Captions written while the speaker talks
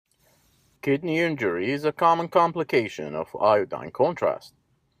Kidney injury is a common complication of iodine contrast.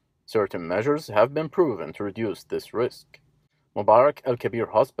 Certain measures have been proven to reduce this risk. Mubarak Al-Kabeer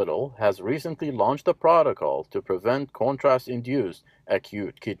Hospital has recently launched a protocol to prevent contrast-induced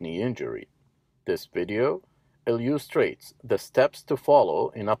acute kidney injury. This video illustrates the steps to follow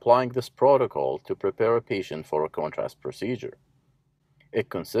in applying this protocol to prepare a patient for a contrast procedure. It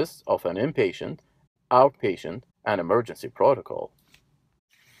consists of an inpatient, outpatient, and emergency protocol.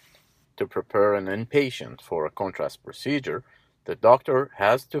 To prepare an inpatient for a contrast procedure, the doctor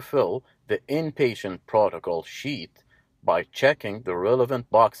has to fill the inpatient protocol sheet by checking the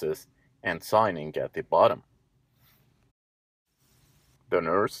relevant boxes and signing at the bottom. The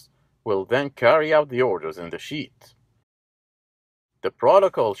nurse will then carry out the orders in the sheet. The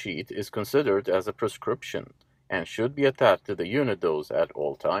protocol sheet is considered as a prescription and should be attached to the unit dose at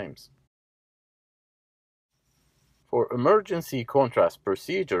all times. For emergency contrast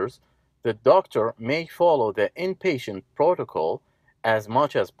procedures, the doctor may follow the inpatient protocol as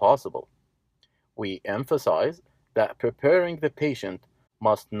much as possible. We emphasize that preparing the patient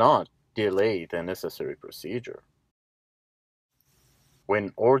must not delay the necessary procedure.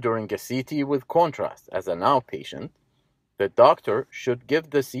 When ordering a CT with contrast as an outpatient, the doctor should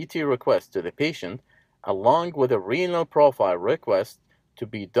give the CT request to the patient along with a renal profile request to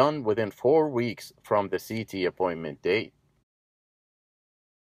be done within 4 weeks from the CT appointment date.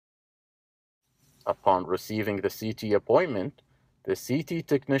 Upon receiving the CT appointment, the CT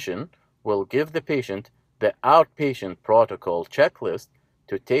technician will give the patient the outpatient protocol checklist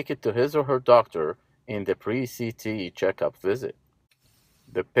to take it to his or her doctor in the pre-CT checkup visit.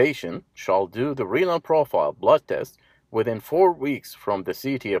 The patient shall do the renal profile blood test within 4 weeks from the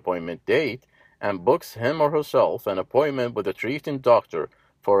CT appointment date and books him or herself an appointment with a treating doctor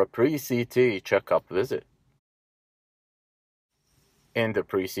for a pre-CT checkup visit. In the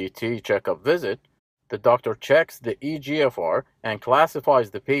pre-CT checkup visit, the doctor checks the eGFR and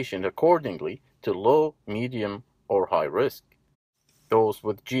classifies the patient accordingly to low, medium, or high risk. Those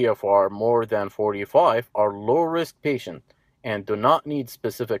with GFR more than 45 are low-risk patients and do not need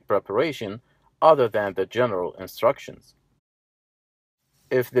specific preparation other than the general instructions.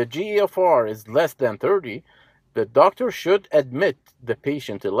 If the GFR is less than 30, the doctor should admit the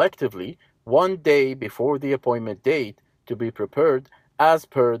patient electively 1 day before the appointment date to be prepared as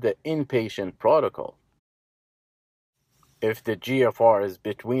per the inpatient protocol. If the GFR is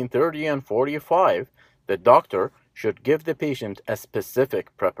between 30 and 45, the doctor should give the patient a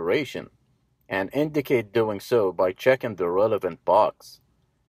specific preparation and indicate doing so by checking the relevant box.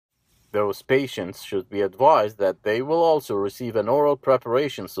 Those patients should be advised that they will also receive an oral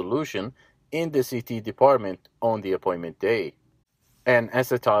preparation solution in the CT department on the appointment day. An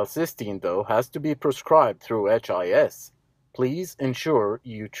acetylcysteine, though, has to be prescribed through HIS. Please ensure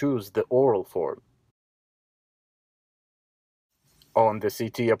you choose the oral form. On the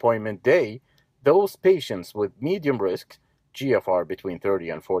CT appointment day, those patients with medium risk, GFR between 30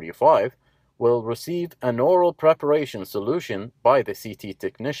 and 45, will receive an oral preparation solution by the CT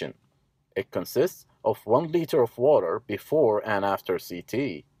technician. It consists of 1 liter of water before and after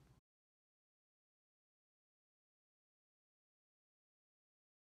CT.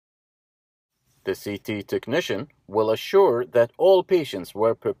 The CT technician will assure that all patients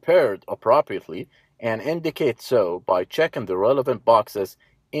were prepared appropriately and indicate so by checking the relevant boxes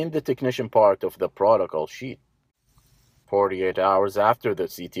in the technician part of the protocol sheet. 48 hours after the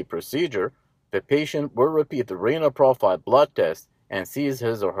CT procedure, the patient will repeat the renal profile blood test and sees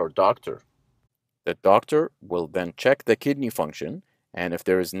his or her doctor. The doctor will then check the kidney function, and if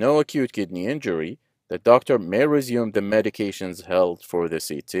there is no acute kidney injury, the doctor may resume the medications held for the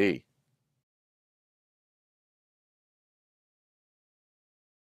CT.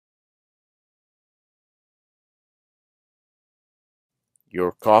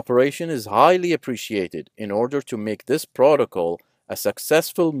 Your cooperation is highly appreciated in order to make this protocol a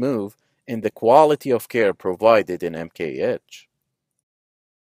successful move in the quality of care provided in MKH.